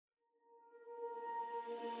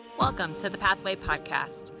Welcome to the Pathway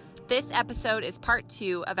Podcast. This episode is part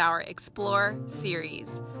 2 of our Explore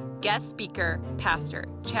series. Guest speaker, Pastor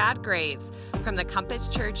Chad Graves from the Compass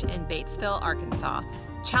Church in Batesville, Arkansas,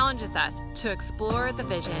 challenges us to explore the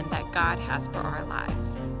vision that God has for our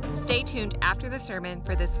lives. Stay tuned after the sermon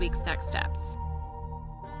for this week's next steps.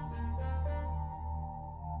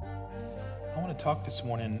 I want to talk this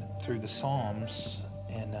morning through the Psalms,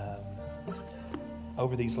 and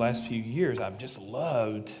over these last few years, I've just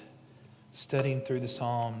loved studying through the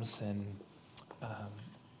Psalms and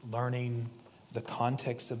learning the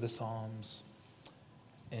context of the Psalms.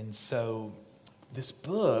 And so this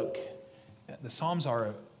book, the Psalms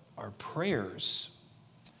are prayers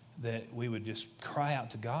that we would just cry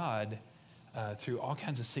out to God through all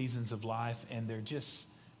kinds of seasons of life, and they're just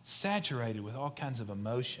saturated with all kinds of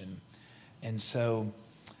emotion. And so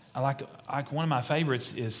I like one of my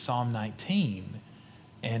favorites is Psalm 19.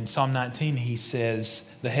 And Psalm 19, he says,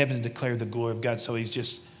 the heavens declare the glory of God. So he's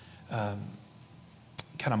just kind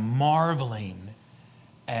of marveling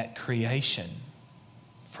at creation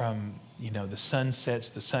from, the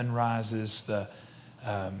sunsets, the sunrises, the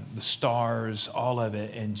stars, all of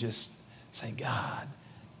it, and just saying, God,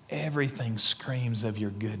 everything screams of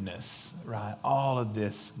your goodness, right? All of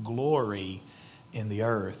this glory in the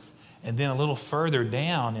earth. And then a little further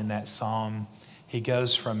down in that psalm, he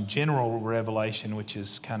goes from general revelation, which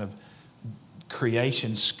is kind of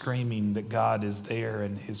creation screaming that God is there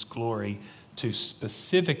and his glory, to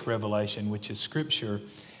specific revelation, which is Scripture.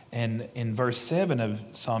 And in verse 7 of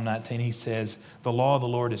Psalm 19, he says, the law of the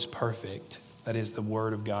Lord is perfect. That is the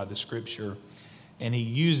word of God, the Scripture. And he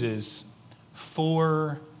uses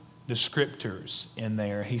 4 descriptors in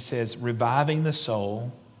there. He says, reviving the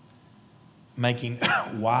soul, making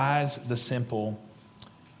wise the simple,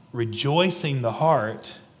 rejoicing the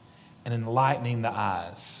heart, and enlightening the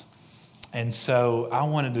eyes. And so I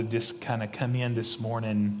wanted to just kind of come in this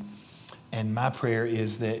morning, and my prayer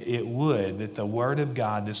is that that the Word of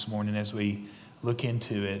God this morning, as we look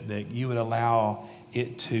into it, that you would allow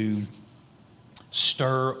it to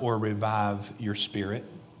stir or revive your spirit,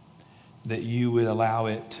 that you would allow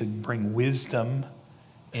it to bring wisdom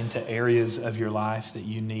into areas of your life that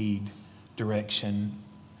you need direction,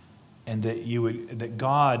 and that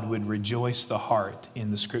God would rejoice the heart in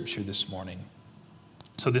the Scripture this morning.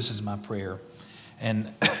 So this is my prayer.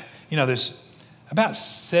 And, there's about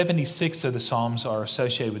 76 of the Psalms are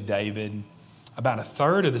associated with David. About a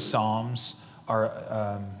third of the Psalms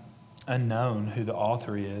are unknown who the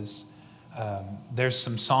author is. There's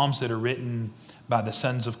some Psalms that are written by the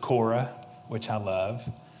sons of Korah, which I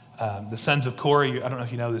love. The sons of Korah, I don't know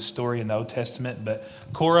if you know this story in the Old Testament, but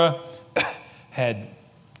Korah had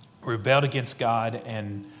rebelled against God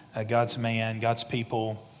and God's man, God's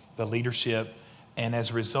people, the leadership, and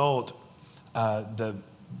as a result,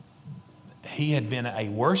 he had been a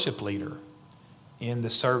worship leader in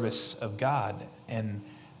the service of God, and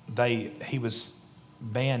he was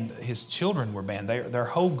banned. His children were banned. Their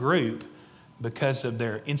whole group, because of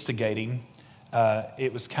their instigating,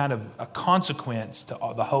 it was kind of a consequence to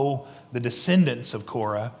the descendants of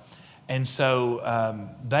Korah. And so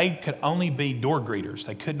they could only be door greeters.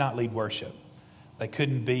 They could not lead worship. They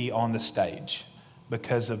couldn't be on the stage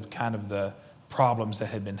because of kind of the problems that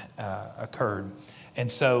had been occurred.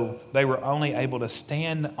 And so they were only able to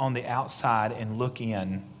stand on the outside and look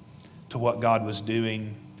in to what God was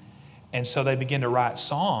doing. And so they began to write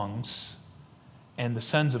songs. And the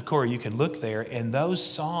sons of Korah, you can look there, and those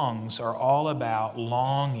songs are all about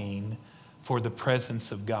longing for the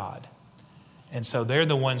presence of God. And so they're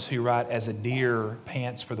the ones who write, as a deer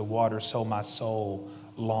pants for the water, so my soul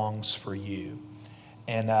longs for you.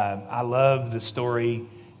 And I love the story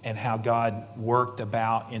and how God worked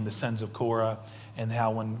about in the sons of Korah, and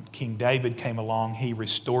how when King David came along, he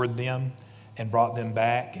restored them and brought them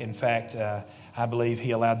back. In fact, I believe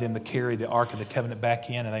he allowed them to carry the Ark of the Covenant back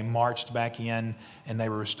in, and they marched back in, and they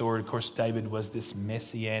were restored. Of course, David was this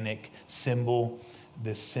messianic symbol,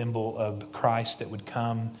 this symbol of the Christ that would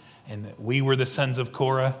come. And we were the sons of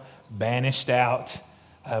Korah, banished out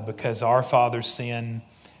because our fathers sinned.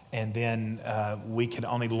 And then we could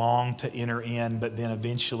only long to enter in. But then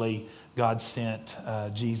eventually God sent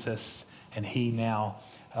Jesus, and he now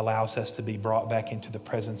allows us to be brought back into the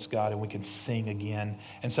presence of God, and we can sing again.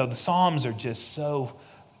 And so the Psalms are just so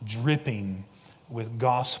dripping with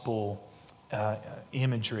gospel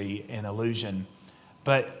imagery and illusion.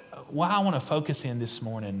 But what I want to focus in this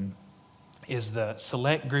morning is the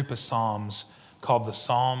select group of Psalms called the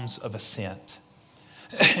Psalms of Ascent.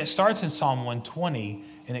 It starts in Psalm 120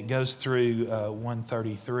 and it goes through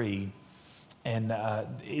 133. And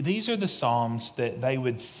these are the Psalms that they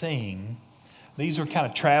would sing these were kind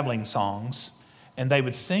of traveling songs, and they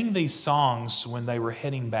would sing these songs when they were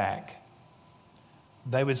heading back.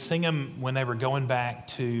 They would sing them when they were going back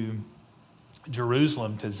to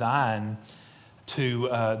Jerusalem, to Zion, to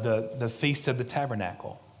the Feast of the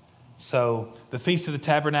Tabernacle. So the Feast of the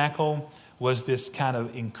Tabernacle was this kind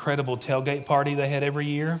of incredible tailgate party they had every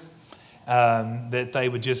year, that they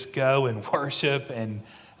would just go and worship and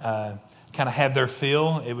kind of have their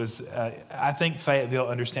fill. It was, I think Fayetteville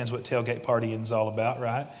understands what tailgate partying is all about,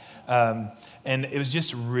 right? And it was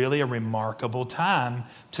just really a remarkable time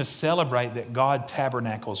to celebrate that God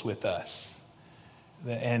tabernacles with us.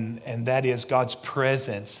 And that is God's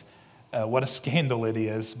presence. What a scandal it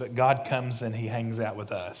is, but God comes and he hangs out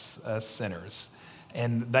with us sinners.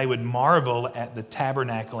 And they would marvel at the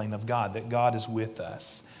tabernacling of God, that God is with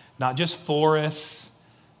us. Not just for us,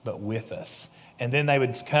 but with us. And then they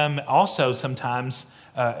would come also sometimes,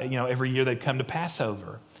 every year they'd come to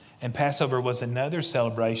Passover. And Passover was another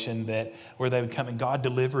celebration where they would come and God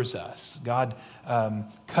delivers us. God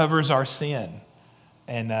covers our sin.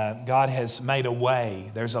 And God has made a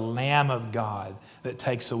way. There's a Lamb of God that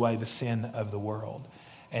takes away the sin of the world.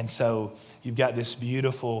 And so you've got this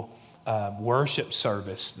beautiful worship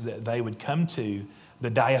service that they would come to. The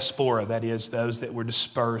diaspora, that is, those that were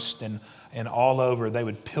dispersed and all over, they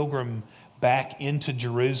would pilgrim back into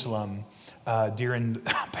Jerusalem during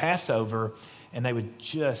Passover, and they would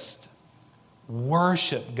just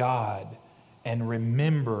worship God and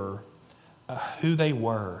remember who they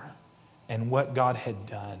were and what God had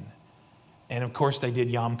done. And of course, they did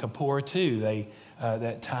Yom Kippur too,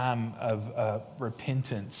 that time of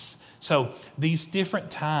repentance. So these different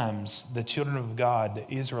times, the children of God,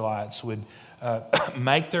 the Israelites, would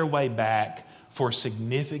make their way back for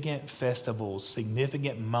significant festivals,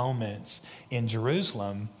 significant moments in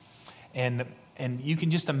Jerusalem. And you can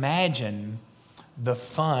just imagine the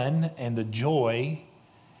fun and the joy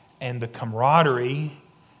and the camaraderie.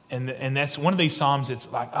 And that's one of these Psalms, it's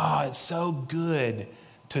like, it's so good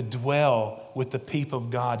to dwell with the people of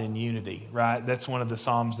God in unity, right? That's one of the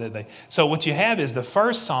Psalms so what you have is the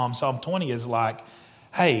first Psalm, Psalm 20, is like,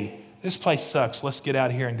 hey, this place sucks. Let's get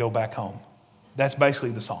out of here and go back home. That's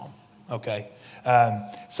basically the Psalm, okay?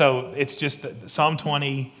 So it's just Psalm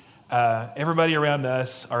 20, everybody around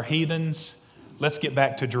us are heathens. Let's get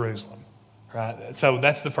back to Jerusalem, right? So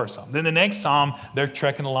that's the first Psalm. Then the next Psalm, they're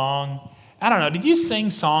trekking along. I don't know, did you sing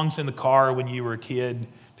songs in the car when you were a kid?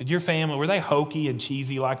 Did your family, were they hokey and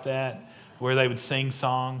cheesy like that, where they would sing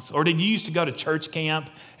songs? Or did you used to go to church camp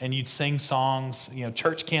and you'd sing songs,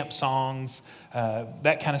 church camp songs,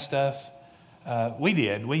 that kind of stuff? We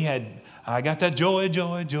did. We had, I got that joy,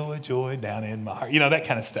 joy, joy, joy down in my heart. That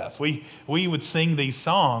kind of stuff. We would sing these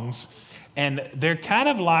songs, and they're kind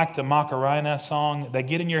of like the Macarena song. They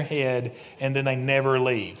get in your head and then they never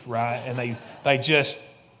leave, right? And they just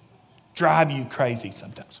drive you crazy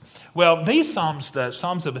sometimes. Well, these Psalms, the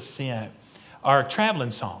Psalms of Ascent, are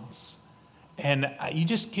traveling songs. And you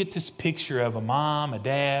just get this picture of a mom, a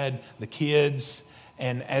dad, the kids,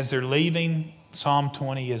 and as they're leaving, Psalm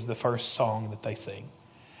 20 is the first song that they sing.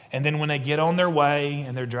 And then when they get on their way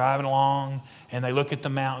and they're driving along and they look at the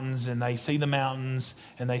mountains and they see the mountains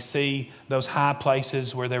and they see those high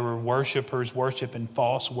places where there were worshipers worshiping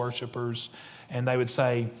false worshipers, and they would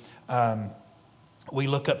say, we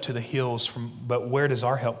look up to the hills, but where does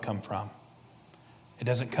our help come from? It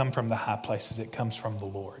doesn't come from the high places. It comes from the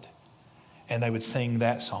Lord. And they would sing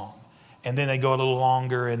that song. And then they go a little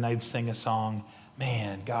longer and they'd sing a song.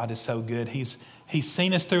 Man, God is so good. He's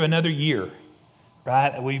seen us through another year,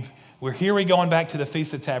 right? We're going back to the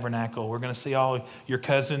Feast of the Tabernacle. We're going to see all your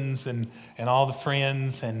cousins and all the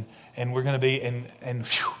friends, and we're going to be, and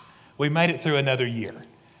whew, we made it through another year.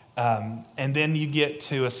 And then you get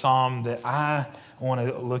to a psalm that I want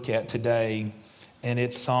to look at today, and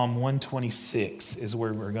it's Psalm 126 is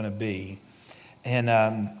where we're going to be.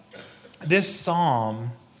 And this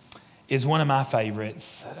psalm is one of my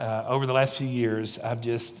favorites. Over the last few years, I've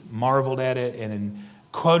just marveled at it and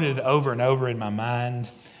quoted it over and over in my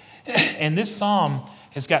mind. And this psalm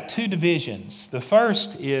has got two divisions. The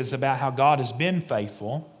first is about how God has been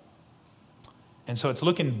faithful. And so it's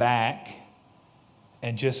looking back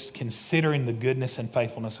and just considering the goodness and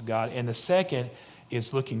faithfulness of God. And the second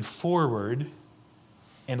is looking forward.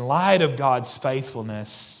 In light of God's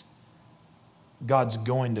faithfulness, God's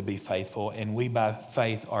going to be faithful, and we by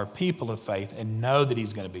faith are people of faith and know that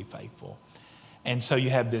he's going to be faithful. And so you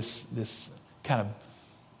have this kind of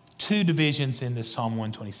two divisions in this Psalm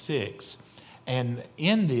 126. And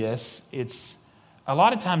in this, it's a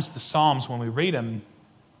lot of times the Psalms, when we read them,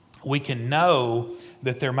 we can know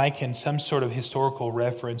that they're making some sort of historical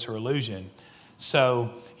reference or allusion. So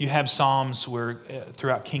you have Psalms where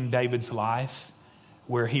throughout King David's life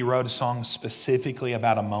where he wrote a song specifically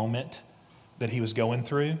about a moment that he was going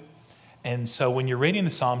through. And so when you're reading the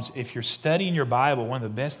Psalms, if you're studying your Bible, one of the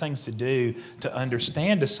best things to do to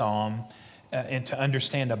understand a psalm and to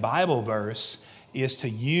understand a Bible verse is to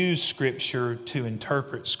use Scripture to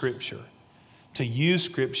interpret Scripture, to use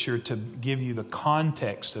Scripture to give you the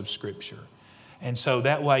context of Scripture. And so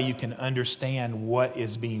that way you can understand what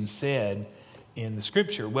is being said in the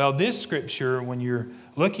Scripture. Well, this Scripture, when you're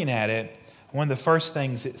looking at it, one of the first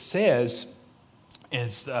things it says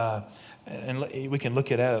is, and we can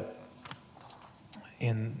look it up,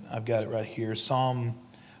 and I've got it right here, Psalm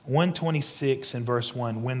 126 and verse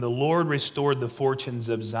 1, when the Lord restored the fortunes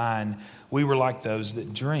of Zion, we were like those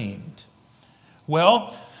that dreamed.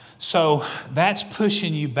 Well, so that's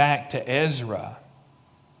pushing you back to Ezra.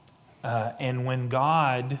 And when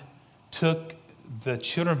God took the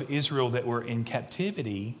children of Israel that were in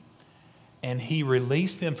captivity and he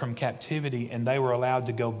released them from captivity and they were allowed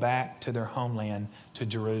to go back to their homeland, to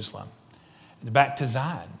Jerusalem, back to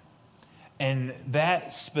Zion. And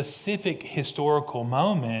that specific historical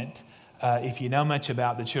moment, if you know much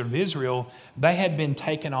about the children of Israel, they had been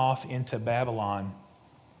taken off into Babylon,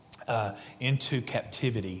 into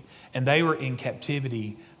captivity. And they were in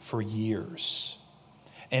captivity for years.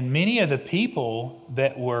 And many of the people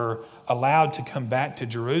that were allowed to come back to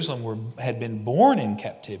Jerusalem had been born in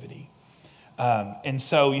captivity. And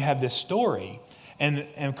so you have this story. And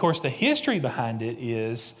of course, the history behind it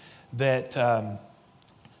is that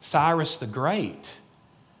Cyrus the Great,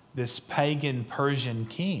 this pagan Persian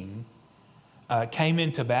king, came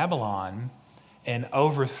into Babylon and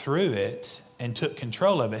overthrew it and took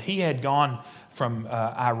control of it. He had gone from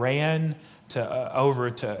Iran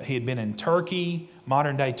he had been in Turkey,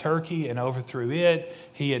 modern day Turkey, and overthrew it.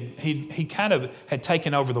 He kind of had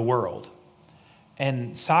taken over the world.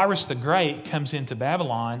 And Cyrus the Great comes into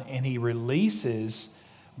Babylon and he releases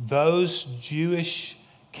those Jewish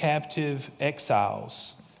captive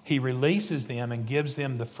exiles. He releases them and gives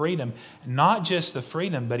them the freedom, not just the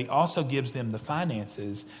freedom, but he also gives them the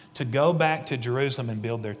finances to go back to Jerusalem and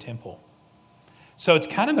build their temple. So it's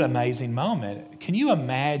kind of an amazing moment. Can you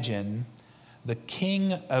imagine the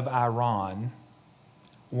king of Iran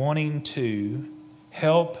wanting to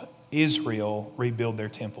help Israel rebuild their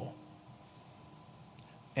temple?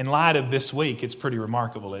 In light of this week, it's pretty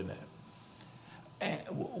remarkable, isn't it?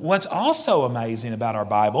 What's also amazing about our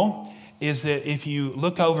Bible is that if you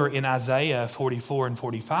look over in Isaiah 44 and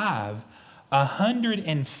 45,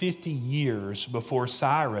 150 years before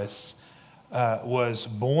Cyrus was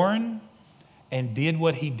born and did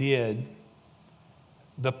what he did,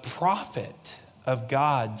 the prophet of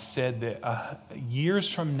God said that years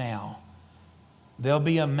from now, there'll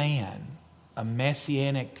be a man, a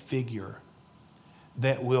messianic figure,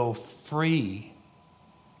 that will free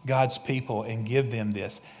God's people and give them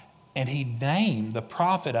this. And he named the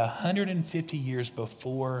prophet 150 years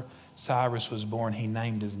before Cyrus was born. He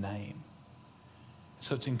named his name.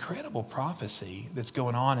 So it's incredible prophecy that's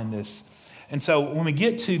going on in this. And so when we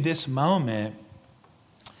get to this moment,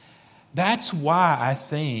 that's why I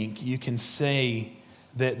think you can say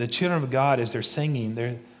that the children of God, as they're singing,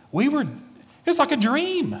 it was like a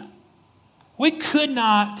dream. We could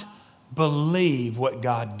not believe what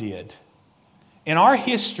God did. In our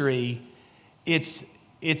history, it's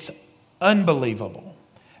unbelievable.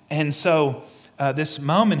 And so this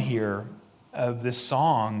moment here of this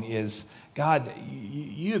song is, God,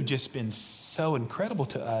 you have just been so incredible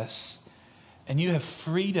to us, and you have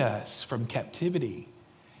freed us from captivity,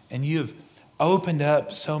 and you have opened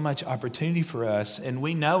up so much opportunity for us. And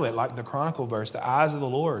we know it, like the Chronicle verse, the eyes of the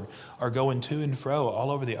Lord are going to and fro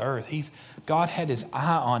all over the earth. God had his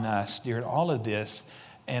eye on us during all of this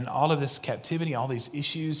and all of this captivity, all these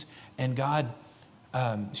issues, and God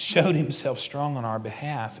showed himself strong on our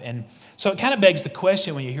behalf. And so it kind of begs the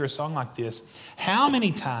question when you hear a song like this, how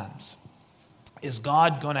many times is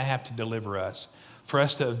God going to have to deliver us for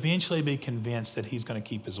us to eventually be convinced that he's going to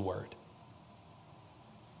keep his word?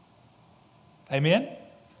 Amen?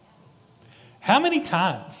 How many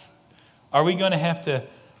times are we going to have to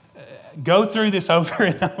go through this over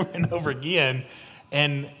and over and over again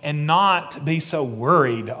and not be so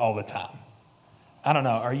worried all the time? I don't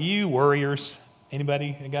know. Are you worriers?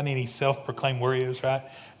 Anybody? Got any self-proclaimed worriers, right?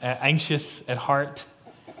 Anxious at heart?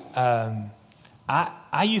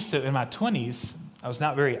 I used to, in my 20s, I was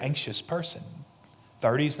not a very anxious person.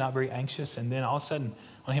 30s, not very anxious. And then all of a sudden,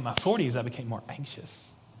 when I hit my 40s, I became more anxious.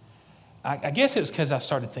 I guess it was because I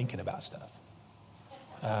started thinking about stuff.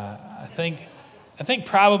 I think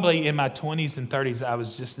probably in my 20s and 30s, I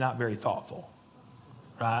was just not very thoughtful,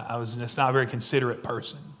 right? I was just not a very considerate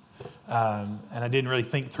person. And I didn't really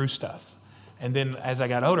think through stuff. And then as I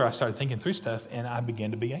got older, I started thinking through stuff, and I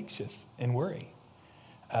began to be anxious and worry.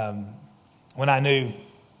 When I knew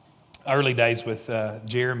early days with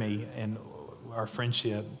Jeremy and our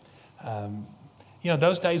friendship,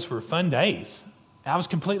 those days were fun days. I was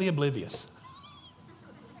completely oblivious.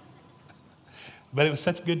 But it was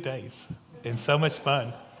such good days and so much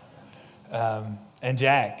fun. And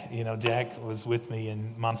Jack was with me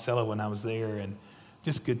in Monticello when I was there, and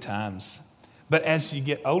just good times. But as you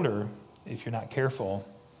get older, if you're not careful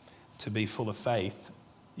to be full of faith,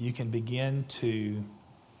 you can begin to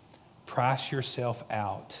price yourself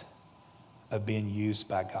out of being used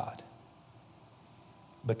by God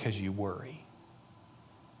because you worry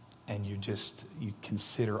and you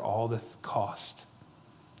consider all the cost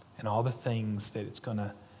and all the things that it's going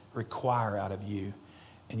to require out of you.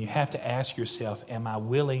 And you have to ask yourself, am I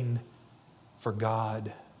willing for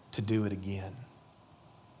God to do it again?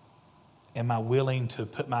 Am I willing to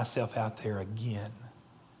put myself out there again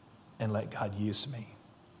and let God use me?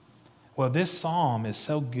 Well, this psalm is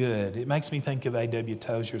so good. It makes me think of A.W.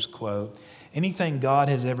 Tozer's quote, anything God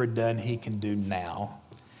has ever done, he can do now.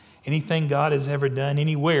 Anything God has ever done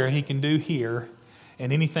anywhere, he can do here.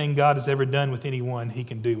 And anything God has ever done with anyone, he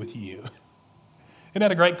can do with you. Isn't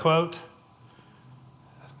that a great quote?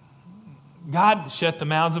 God shut the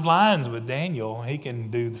mouths of lions with Daniel. He can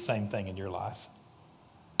do the same thing in your life.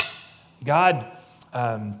 God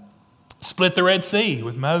split the Red Sea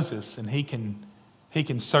with Moses, and he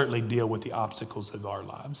can certainly deal with the obstacles of our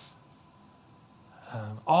lives.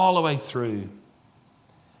 All the way through,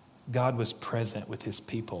 God was present with his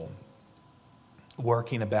people,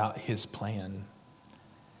 working about his plan.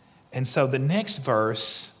 And so the next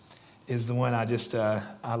verse is the one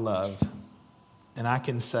I love, and I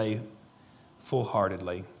can say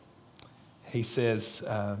full-heartedly. He says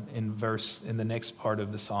in the next part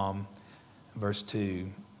of the psalm, verse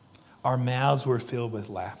 2, our mouths were filled with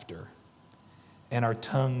laughter and our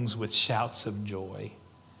tongues with shouts of joy.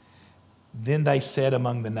 Then they said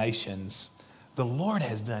among the nations, the Lord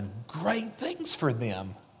has done great things for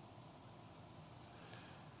them.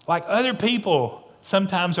 Like other people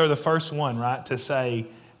sometimes are the first one, right, to say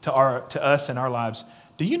to us in our lives,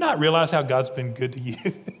 do you not realize how God's been good to you?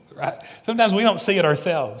 Right? Sometimes we don't see it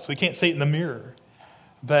ourselves. We can't see it in the mirror.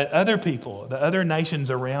 But other people, the other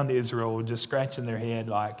nations around Israel were just scratching their head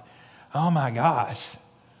like, oh my gosh,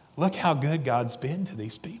 look how good God's been to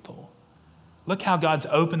these people. Look how God's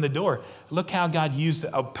opened the door. Look how God used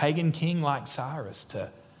a pagan king like Cyrus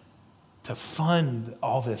to fund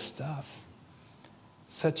all this stuff.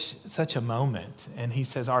 Such a moment. And he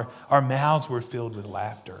says our mouths were filled with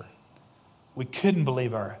laughter. We couldn't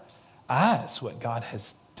believe our eyes what God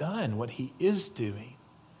has done, what he is doing.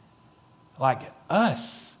 Like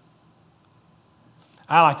us.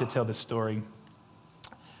 I like to tell this story.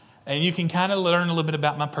 And you can kind of learn a little bit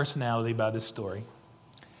about my personality by this story.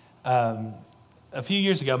 A few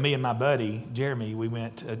years ago, me and my buddy, Jeremy, we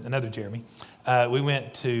went to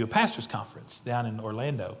a pastor's conference down in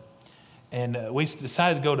Orlando. And we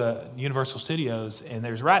decided to go to Universal Studios. And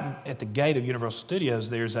there's right at the gate of Universal Studios,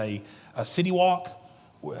 there's a city walk,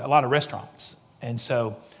 a lot of restaurants. And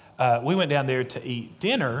so we went down there to eat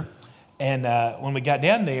dinner. And when we got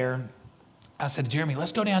down there, I said to Jeremy,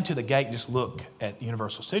 let's go down to the gate and just look at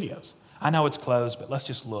Universal Studios. I know it's closed, but let's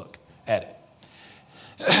just look at it.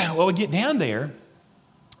 Well, we get down there,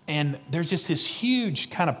 and there's just this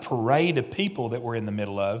huge kind of parade of people that we're in the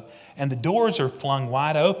middle of, and the doors are flung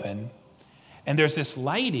wide open, and there's this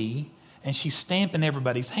lady, and she's stamping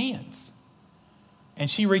everybody's hands. And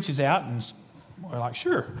she reaches out, and we're like,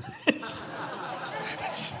 sure.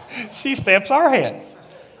 She stamps our hands.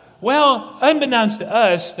 Well, unbeknownst to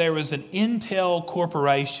us, there was an Intel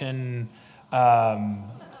Corporation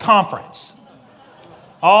conference.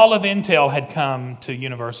 All of Intel had come to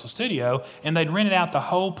Universal Studio, and they'd rented out the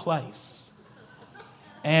whole place.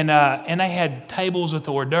 And they had tables with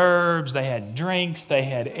hors d'oeuvres, they had drinks, they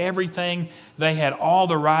had everything. They had all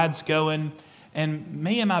the rides going. And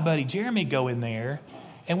me and my buddy Jeremy go in there,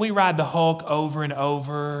 and we ride the Hulk over and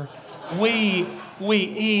over. We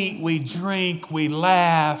eat, we drink, we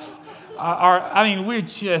laugh. We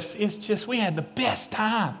had the best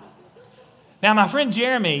time. Now, my friend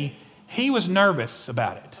Jeremy, he was nervous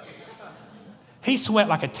about it. He sweat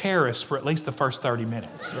like a terrorist for at least the first 30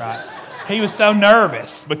 minutes, right? He was so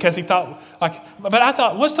nervous because he thought, but I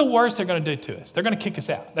thought, what's the worst they're going to do to us? They're going to kick us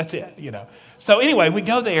out. That's it, So anyway, we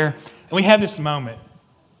go there, and we have this moment.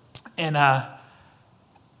 And I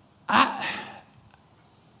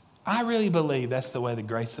really believe that's the way the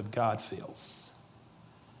grace of God feels.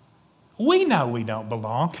 We know we don't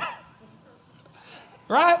belong.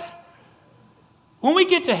 Right? When we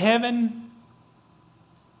get to heaven,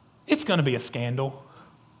 it's going to be a scandal.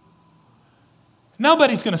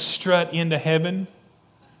 Nobody's going to strut into heaven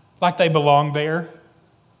like they belong there.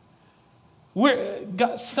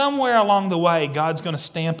 Somewhere along the way, God's going to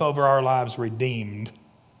stamp over our lives redeemed.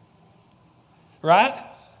 Right?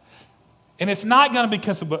 And it's not going to be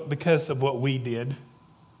because of what we did.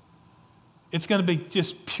 It's going to be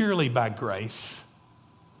just purely by grace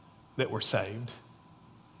that we're saved,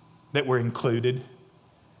 that we're included,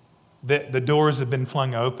 that the doors have been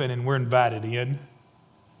flung open and we're invited in.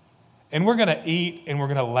 And we're going to eat and we're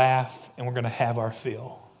going to laugh and we're going to have our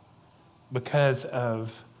fill because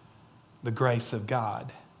of the grace of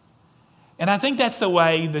God. And I think that's the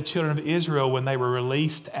way the children of Israel, when they were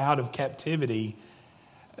released out of captivity,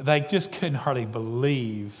 they just couldn't hardly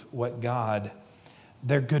believe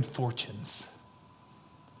their good fortunes,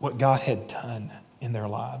 what God had done in their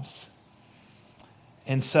lives.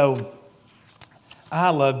 And so I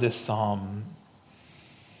love this psalm.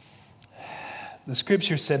 The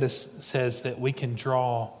scripture says that we can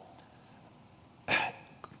draw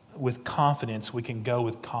with confidence, we can go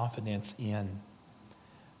with confidence in,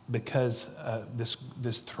 because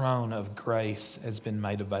this throne of grace has been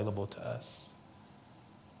made available to us.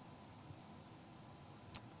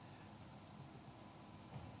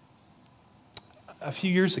 A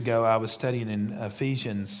few years ago, I was studying in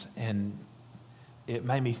Ephesians, and it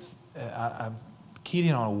made me, I keyed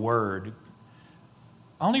in on a word.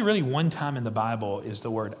 Only really one time in the Bible is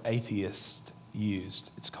the word atheist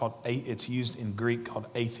used. It's used in Greek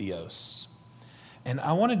called atheos. And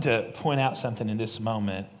I wanted to point out something in this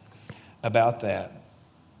moment about that.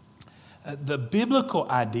 The biblical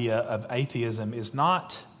idea of atheism is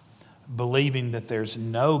not believing that there's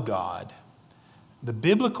no God. The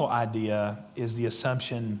biblical idea is the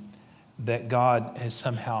assumption that God is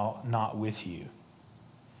somehow not with you.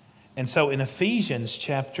 And so in Ephesians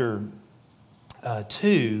chapter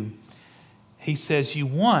 2, he says, you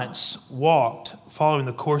once walked following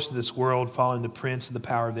the course of this world, following the prince of the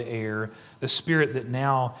power of the air, the spirit that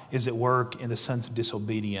now is at work in the sons of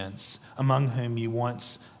disobedience, among whom you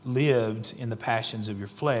once lived in the passions of your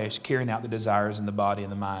flesh, carrying out the desires in the body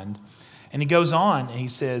and the mind. And he goes on and he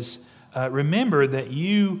says, remember that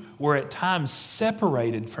you were at times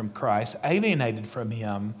separated from Christ, alienated from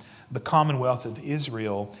him, the commonwealth of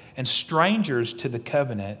Israel, and strangers to the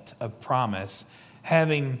covenant of promise,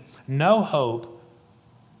 having no hope,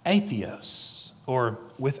 atheos, or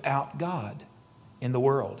without God in the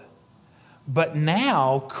world. But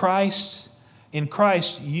now, in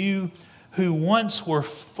Christ, you who once were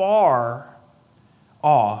far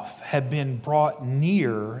off have been brought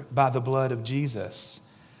near by the blood of Jesus.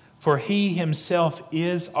 For he himself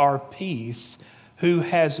is our peace, who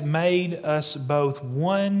has made us both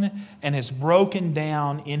one and has broken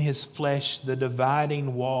down in his flesh the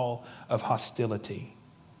dividing wall of hostility,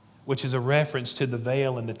 which is a reference to the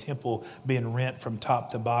veil in the temple being rent from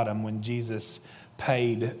top to bottom when Jesus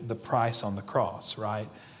paid the price on the cross, right?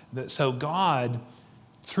 So God,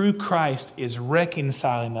 through Christ, is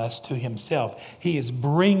reconciling us to himself. He is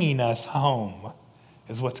bringing us home,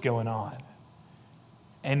 is what's going on.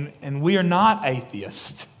 And we are not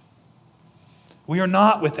atheists. We are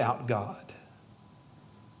not without God.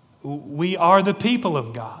 We are the people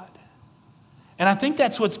of God. And I think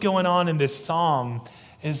that's what's going on in this psalm,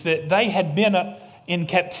 is that they had been in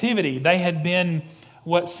captivity. They had been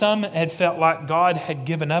what some had felt like God had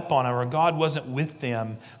given up on them, or God wasn't with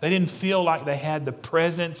them. They didn't feel like they had the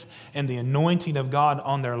presence and the anointing of God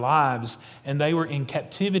on their lives, and they were in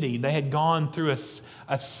captivity. They had gone through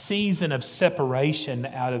a season of separation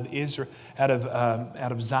out of Israel, out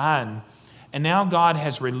of Zion, and now God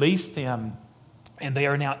has released them, and they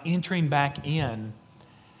are now entering back in.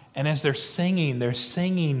 And as they're singing,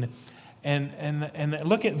 and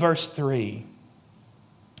look at verse 3.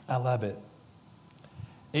 I love it.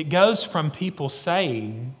 It goes from people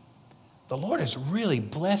saying, the Lord has really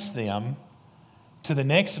blessed them, to the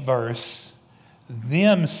next verse,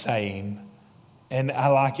 them saying, and I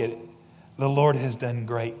like it, the Lord has done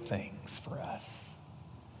great things for us,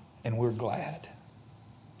 and we're glad.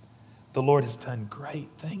 The Lord has done great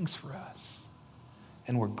things for us,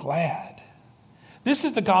 and we're glad. This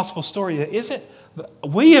is the gospel story.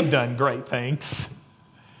 We have done great things.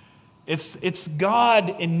 It's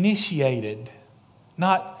God initiated,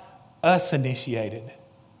 not us initiated.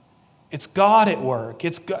 It's God at work.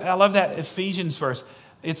 I love that Ephesians verse.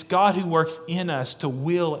 It's God who works in us to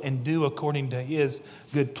will and do according to his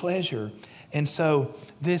good pleasure. And so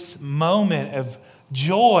this moment of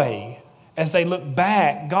joy, as they look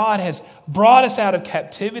back, God has brought us out of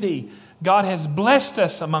captivity. God has blessed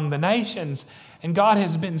us among the nations, and God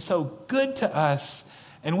has been so good to us,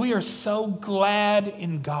 and we are so glad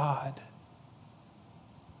in God.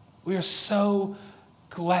 We are so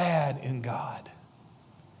glad in God.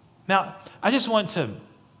 Now, I just want to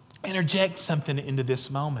interject something into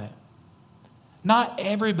this moment. Not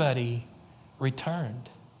everybody returned.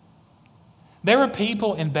 There were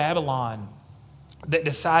people in Babylon that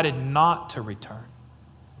decided not to return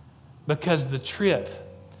because the trip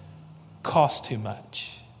cost too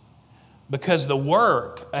much, because the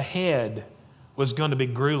work ahead was going to be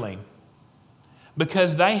grueling,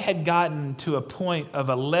 because they had gotten to a point of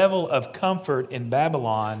a level of comfort in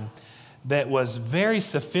Babylon that was very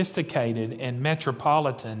sophisticated and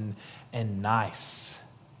metropolitan and nice,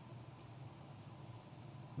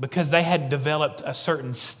 because they had developed a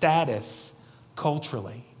certain status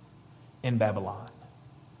culturally in Babylon.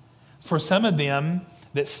 For some of them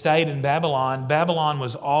that stayed in Babylon, Babylon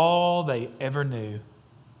was all they ever knew.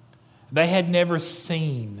 They had never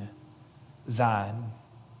seen Zion.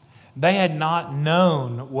 They had not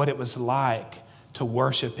known what it was like to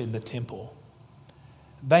worship in the temple.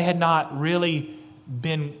 They had not really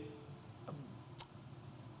been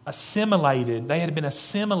assimilated. They had been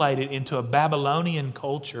assimilated into a Babylonian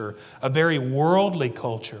culture, a very worldly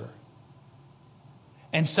culture.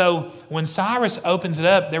 And so when Cyrus opens it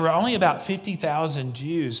up, there were only about 50,000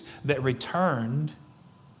 Jews that returned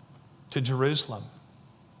to Jerusalem.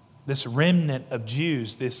 This remnant of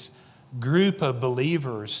Jews, this group of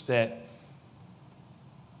believers that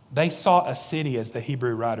they saw a city, as the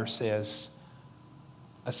Hebrew writer says,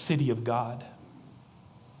 a city of God.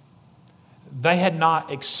 They had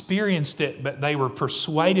not experienced it, but they were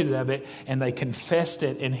persuaded of it, and they confessed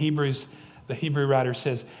it. In Hebrews, the Hebrew writer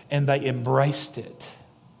says, and they embraced it.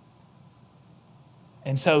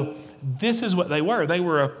 And so this is what they were. They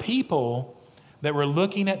were a people that were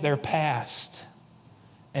looking at their past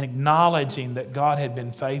and acknowledging that God had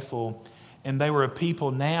been faithful. And they were a people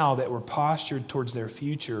now that were postured towards their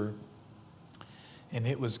future. And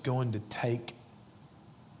it was going to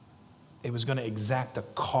exact a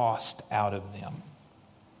cost out of them.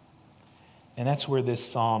 And that's where this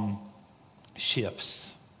psalm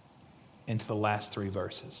shifts into the last three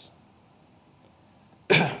verses.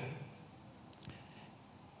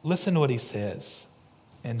 Listen to what he says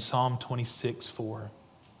in Psalm 26:4.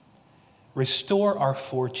 Restore our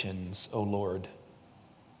fortunes, O Lord,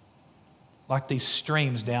 like these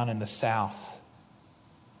streams down in the south.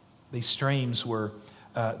 These streams were,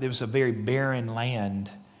 there was a very barren land,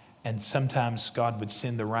 and sometimes God would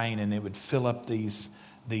send the rain and it would fill up these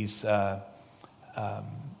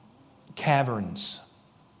caverns.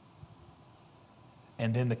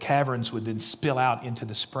 And then the caverns would then spill out into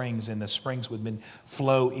the springs, and the springs would then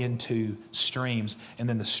flow into streams. And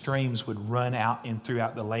then the streams would run out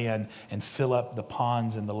throughout the land and fill up the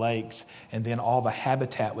ponds and the lakes. And then all the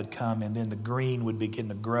habitat would come, and then the green would begin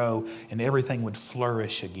to grow, and everything would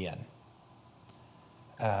flourish again.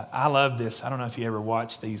 I love this. I don't know if you ever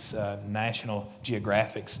watch these National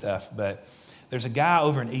Geographic stuff, but there's a guy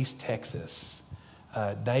over in East Texas,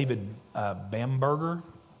 David Bamberger,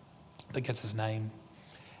 I think that's his name.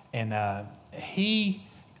 And he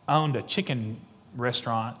owned a chicken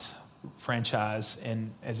restaurant franchise,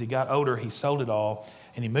 and as he got older, he sold it all,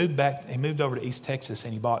 and he moved over to East Texas,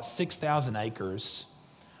 and he bought 6,000 acres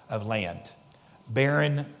of land,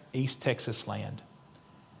 barren East Texas land.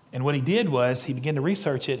 And what he did was he began to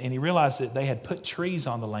research it, and he realized that they had put trees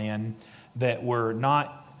on the land that were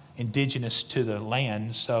not indigenous to the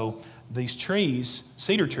land. So these trees,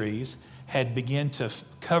 cedar trees, had begun to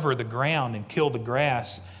cover the ground and kill the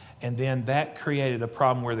grass. And then that created a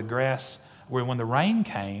problem where when the rain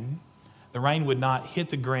came, the rain would not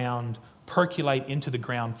hit the ground, percolate into the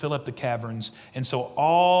ground, fill up the caverns. And so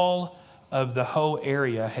all of the whole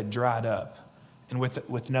area had dried up. And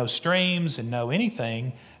with no streams and no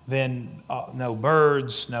anything, then no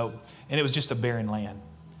birds, and it was just a barren land.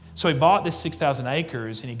 So he bought this 6,000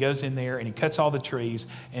 acres, and he goes in there and he cuts all the trees,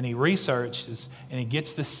 and he researches, and he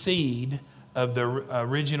gets the seed of the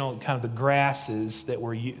original kind of the grasses that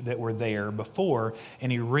were there before,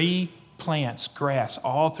 and he replants grass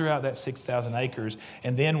all throughout that 6,000 acres.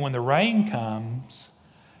 And then when the rain comes,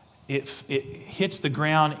 it hits the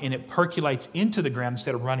ground and it percolates into the ground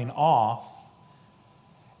instead of running off.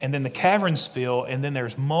 And then the caverns fill, and then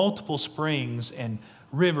there's multiple springs and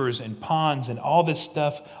rivers and ponds and all this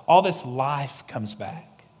stuff, all this life comes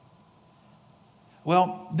back.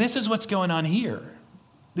 Well, this is what's going on here.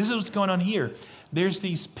 This is what's going on here. There's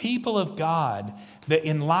these people of God that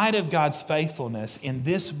in light of God's faithfulness, in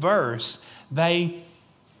this verse, they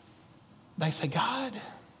say, God,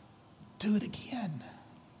 do it again.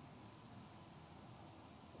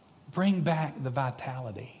 bring back the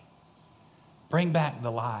vitality. Bring back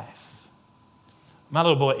the life. My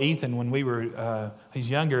little boy Ethan, when he's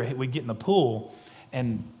younger, we'd get in the pool,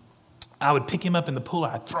 and I would pick him up in the pool,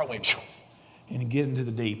 and I'd throw him, and he'd get into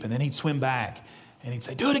the deep, and then he'd swim back, and he'd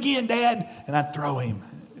say, "Do it again, Dad," and I'd throw him,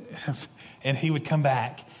 and he would come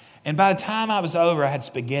back. And by the time I was over, I had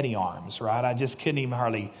spaghetti arms, right? I just couldn't even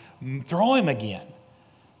hardly throw him again.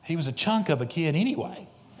 He was a chunk of a kid anyway.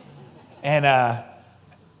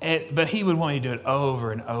 But he would want me to do it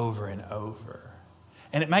over and over and over.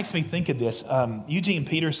 And it makes me think of this. Eugene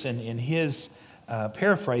Peterson, in his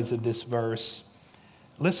paraphrase of this verse,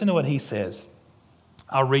 listen to what he says.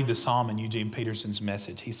 I'll read the psalm in Eugene Peterson's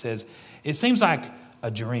message. He says, "It seems like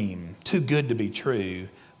a dream, too good to be true,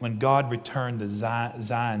 when God returned the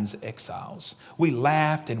Zion's exiles. We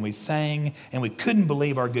laughed and we sang and we couldn't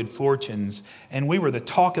believe our good fortunes, and we were the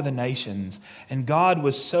talk of the nations. And God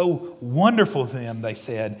was so wonderful to them," they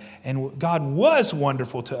said, "and God was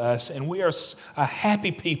wonderful to us, and we are a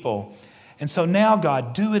happy people. And so now,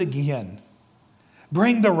 God, do it again.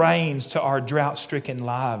 Bring the rains to our drought-stricken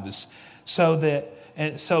lives, so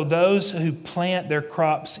those who plant their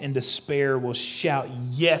crops in despair will shout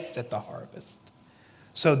yes at the harvest.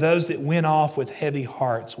 So those that went off with heavy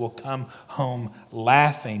hearts will come home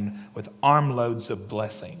laughing with armloads of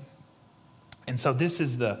blessing." And so this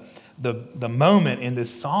is the moment in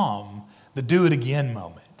this psalm, the do it again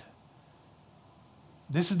moment.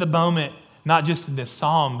 This is the moment, not just in this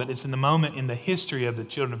psalm, but it's in the moment in the history of the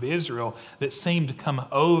children of Israel that seemed to come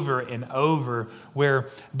over and over, where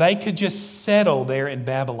they could just settle there in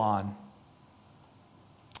Babylon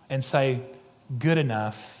and say, "Good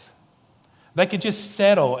enough." They could just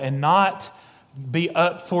settle and not be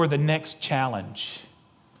up for the next challenge.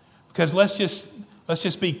 Because let's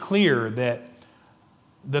just be clear that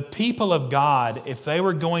the people of God, if they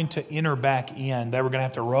were going to enter back in, they were going to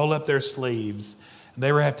have to roll up their sleeves.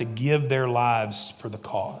 They were going to have to give their lives for the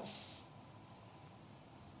cause.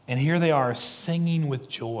 And here they are singing with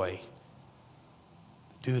joy.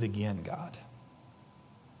 Do it again, God.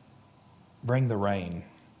 Bring the rain.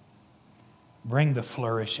 Bring the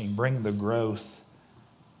flourishing, bring the growth,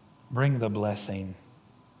 bring the blessing.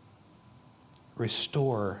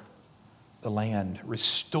 Restore the land,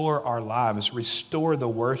 restore our lives, restore the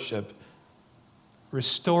worship,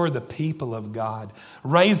 restore the people of God.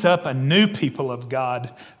 Raise up a new people of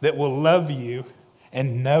God that will love you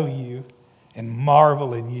and know you and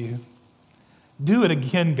marvel in you. Do it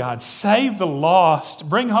again, God. Save the lost,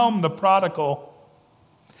 bring home the prodigal.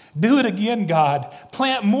 Do it again, God.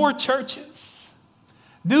 Plant more churches.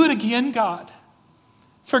 Do it again, God.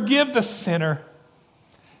 Forgive the sinner.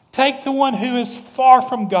 Take the one who is far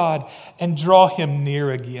from God and draw him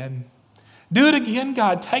near again. Do it again,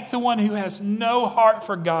 God. Take the one who has no heart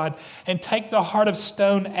for God and take the heart of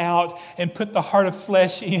stone out and put the heart of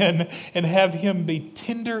flesh in, and have him be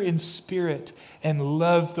tender in spirit and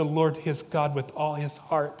love the Lord his God with all his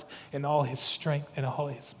heart and all his strength and all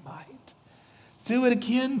his might. Do it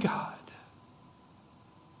again, God.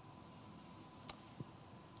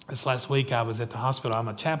 This last week I was at the hospital. I'm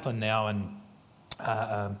a chaplain now, and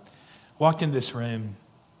I walked into this room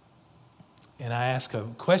and I asked a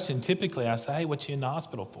question. Typically I say, "Hey, what you in the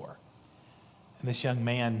hospital for?" And this young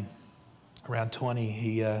man, around 20,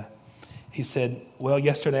 he said, "Well,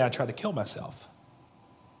 yesterday I tried to kill myself."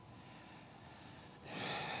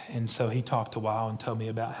 And so he talked a while and told me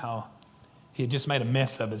about how he had just made a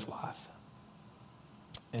mess of his life.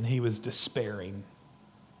 And he was despairing.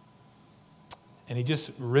 And he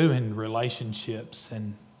just ruined relationships,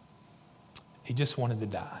 and he just wanted to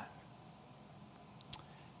die.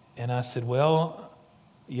 And I said, "Well,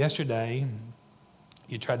 yesterday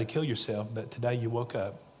you tried to kill yourself, but today you woke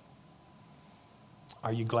up.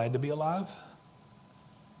 Are you glad to be alive?"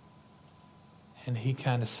 And he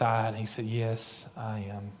kind of sighed, and he said, "Yes, I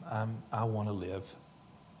am. I want to live."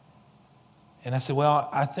 And I said, "Well,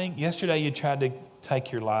 I think yesterday you tried to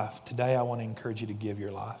take your life. Today I want to encourage you to give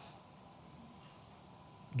your life.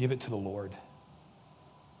 Give it to the Lord."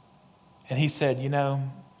 And he said,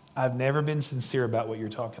 "I've never been sincere about what you're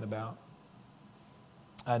talking about.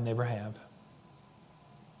 I never have."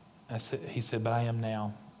 He said, "But I am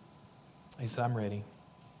now." He said, "I'm ready."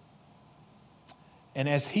 And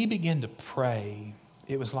as he began to pray,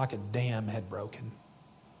 it was like a dam had broken.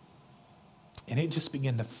 And it just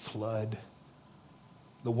began to flood.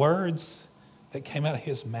 The words that came out of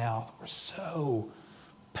his mouth were so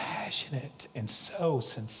passionate and so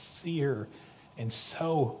sincere and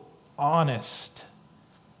so honest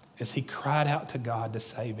as he cried out to God to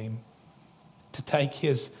save him, to take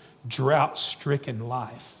his drought-stricken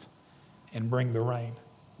life and bring the rain.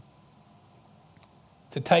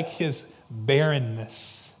 to take his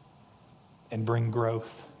barrenness and bring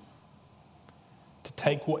growth, to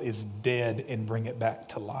take what is dead and bring it back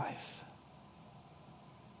to life.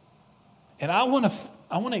 And I want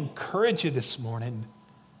to encourage you this morning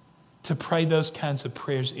to pray those kinds of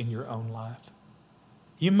prayers in your own life.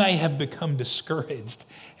 You may have become discouraged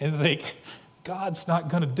and think, God's not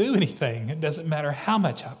going to do anything. It doesn't matter how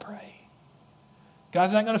much I pray.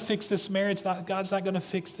 God's not going to fix this marriage. God's not going to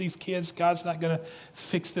fix these kids. God's not going to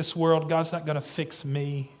fix this world. God's not going to fix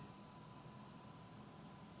me.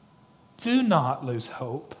 Do not lose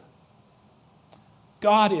hope.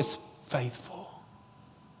 God is faithful.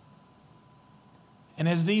 And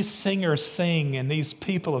as these singers sing and these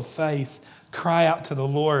people of faith cry out to the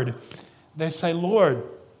Lord, they say, Lord,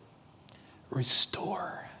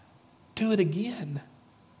 restore. Do it again.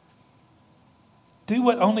 Do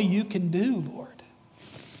what only you can do, Lord.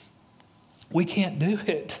 We can't do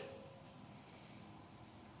it.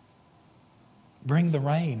 Bring the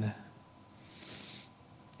rain.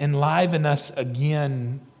 Enliven us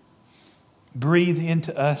again. Breathe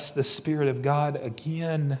into us the Spirit of God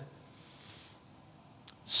again.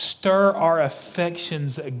 Stir our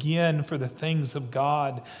affections again for the things of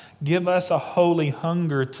God. Give us a holy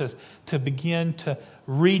hunger to begin to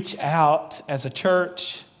reach out as a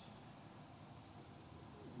church.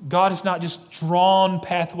 God has not just drawn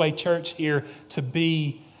Pathway Church here to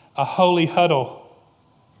be a holy huddle.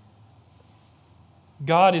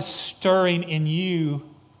 God is stirring in you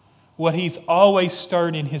what he's always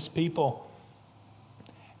stirred in his people.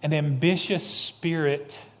 An ambitious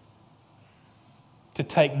spirit to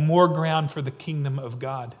take more ground for the kingdom of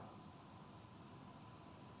God.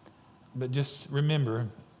 But just remember,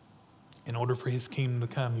 in order for his kingdom to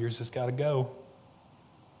come, yours has got to go.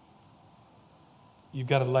 You've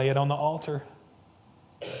got to lay it on the altar.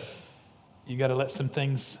 You've got to let some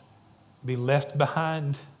things be left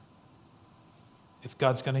behind if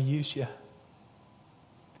God's going to use you.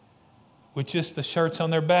 With just the shirts on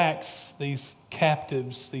their backs, these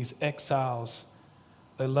captives, these exiles,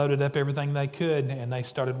 they loaded up everything they could and they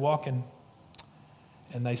started walking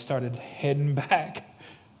and they started heading back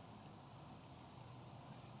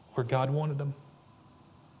where God wanted them.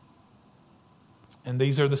 And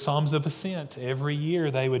these are the Psalms of Ascent. Every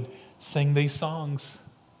year they would sing these songs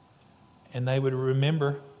and they would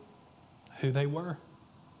remember who they were.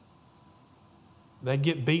 They'd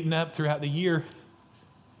get beaten up throughout the year.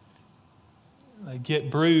 They'd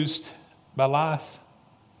get bruised by life.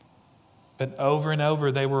 But over and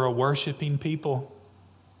over they were a worshiping people.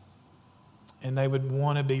 And they would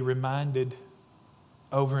want to be reminded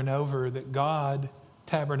over and over that God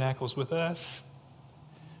tabernacles with us.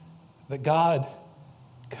 That God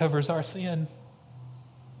covers our sin.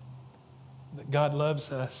 That God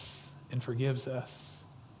loves us and forgives us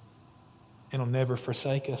and will never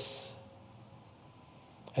forsake us.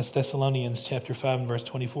 As Thessalonians chapter 5 and verse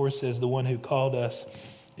 24 says, the one who called us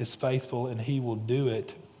is faithful and he will do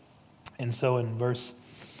it. And so in verse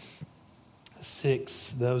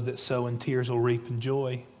 6, those that sow in tears will reap in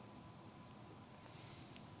joy.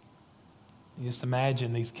 You just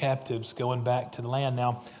imagine these captives going back to the land.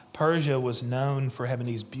 Now, Persia was known for having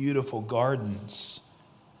these beautiful gardens.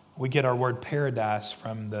 We get our word paradise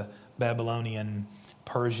from the Babylonian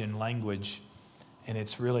Persian language. And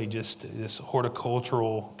it's really just this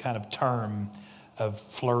horticultural kind of term of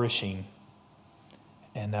flourishing.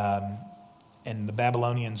 And the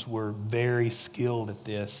Babylonians were very skilled at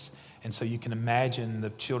this. And so you can imagine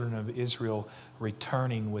the children of Israel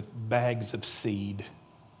returning with bags of seed.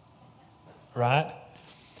 Right?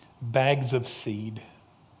 Bags of seed.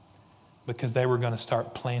 Because they were going to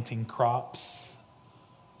start planting crops.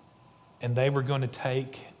 And they were going to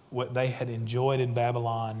take what they had enjoyed in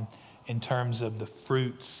Babylon in terms of the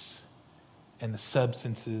fruits and the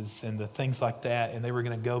substances and the things like that. And they were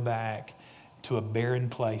going to go back to a barren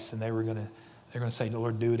place. And they're going to say,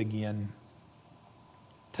 Lord, do it again.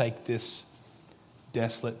 Take this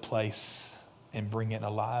desolate place and bring it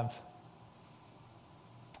alive.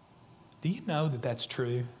 Do you know that that's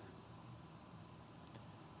true?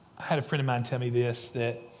 I had a friend of mine tell me this,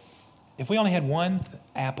 that if we only had one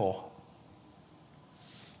apple,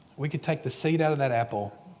 we could take the seed out of that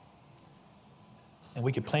apple and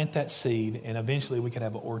we could plant that seed and eventually we could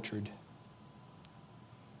have an orchard.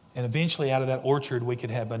 And eventually out of that orchard we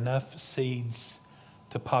could have enough seeds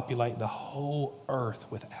to populate the whole earth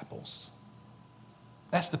with apples.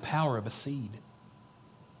 That's the power of a seed.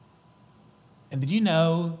 And did you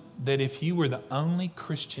know that if you were the only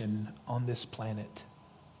Christian on this planet,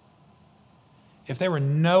 if there were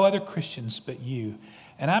no other Christians but you,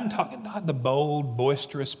 And I'm talking not the bold,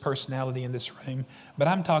 boisterous personality in this room, but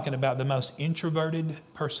I'm talking about the most introverted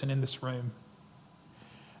person in this room.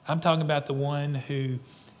 I'm talking about the one who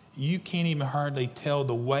you can't even hardly tell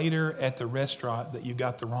the waiter at the restaurant that you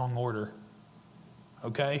got the wrong order.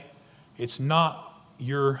 Okay? It's not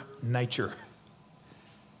your nature.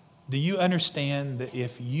 Do you understand that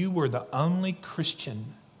if you were the only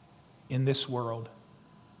Christian in this world,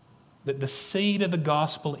 that the seed of the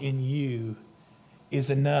gospel in you is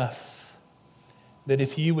enough, that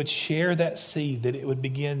if you would share that seed, that it would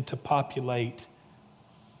begin to populate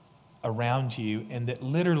around you, and that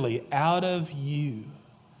literally out of you,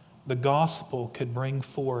 the gospel could bring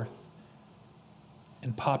forth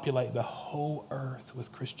and populate the whole earth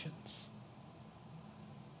with Christians?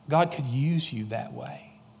 God could use you that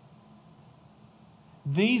way.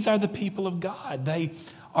 These are the people of God. They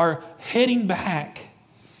are heading back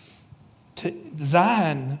to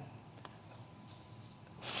Zion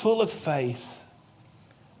full of faith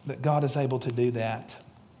that God is able to do that.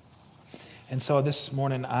 And so this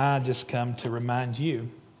morning, I just come to remind you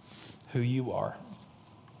who you are.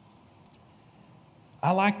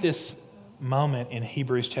 I like this moment in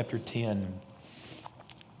Hebrews chapter 10.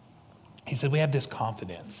 He said, we have this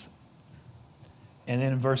confidence. And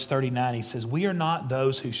then in verse 39, he says, we are not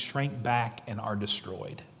those who shrink back and are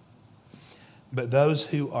destroyed, but those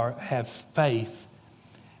who have faith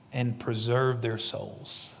and preserve their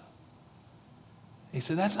souls. He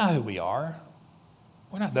said, that's not who we are.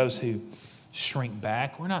 We're not those who shrink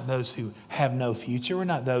back. We're not those who have no future. We're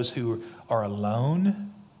not those who are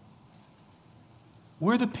alone.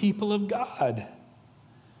 We're the people of God.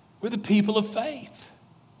 We're the people of faith.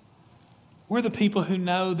 We're the people who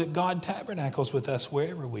know that God tabernacles with us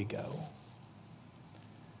wherever we go.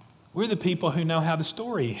 We're the people who know how the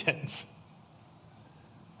story ends.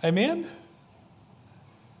 Amen?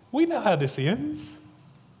 We know how this ends.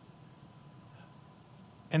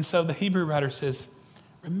 And so the Hebrew writer says,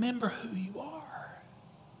 remember who you are.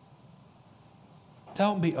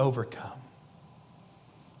 Don't be overcome,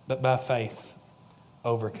 but by faith,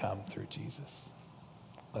 overcome through Jesus.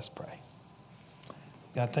 Let's pray.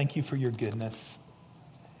 God, thank you for your goodness.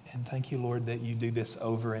 And thank you, Lord, that you do this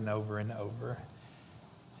over and over and over.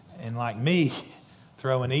 And like me,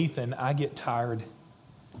 throwing Ethan, I get tired.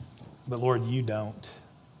 But Lord, you don't.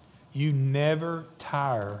 You never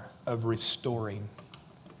tire of restoring.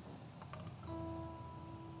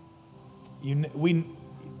 When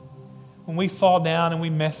we fall down and we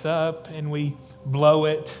mess up and we blow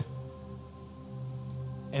it,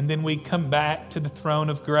 and then we come back to the throne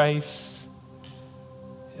of grace,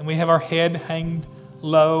 and we have our head hung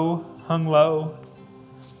low,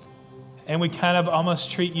 and we kind of almost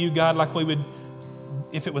treat you, God, like we would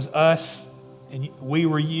if it was us and we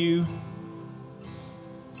were you.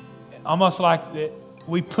 Almost like that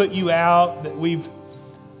we put you out, that we've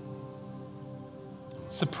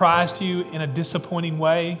surprised you in a disappointing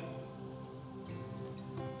way,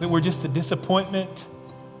 that we're just a disappointment,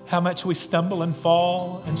 how much we stumble and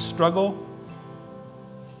fall and struggle.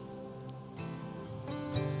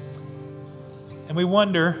 And we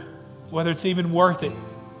wonder whether it's even worth it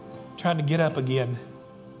trying to get up again.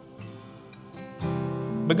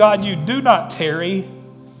 But God, you do not tarry.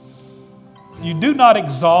 You do not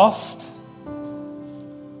exhaust.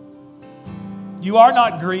 You are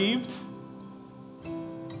not grieved.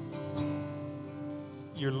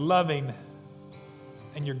 You're loving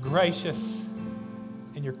and you're gracious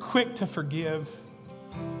and you're quick to forgive.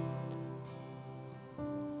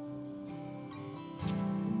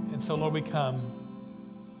 And so, Lord, we come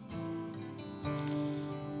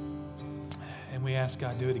and we ask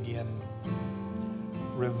God, do it again.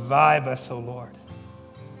 Revive us, O Lord.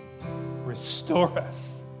 Restore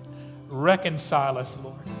us. Reconcile us,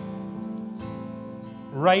 Lord.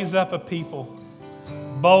 Raise up a people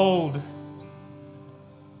bold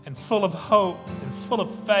and full of hope and full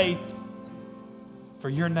of faith for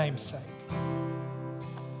your name's sake.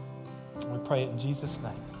 We pray it in Jesus'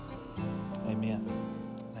 name. Amen.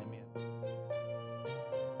 Amen.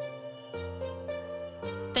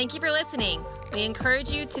 Thank you for listening. We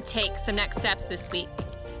encourage you to take some next steps this week.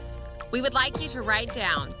 We would like you to write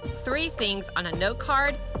down 3 things on a note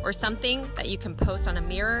card or something that you can post on a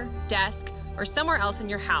mirror, desk, or somewhere else in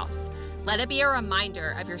your house. Let it be a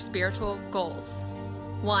reminder of your spiritual goals.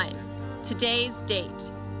 1, today's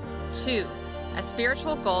date. 2, a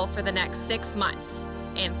spiritual goal for the next 6 months.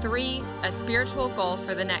 And 3, a spiritual goal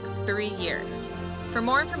for the next 3 years. For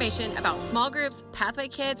more information about small groups, Pathway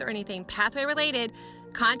Kids, or anything Pathway related,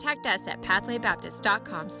 contact us at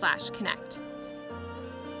pathwaybaptist.com/connect.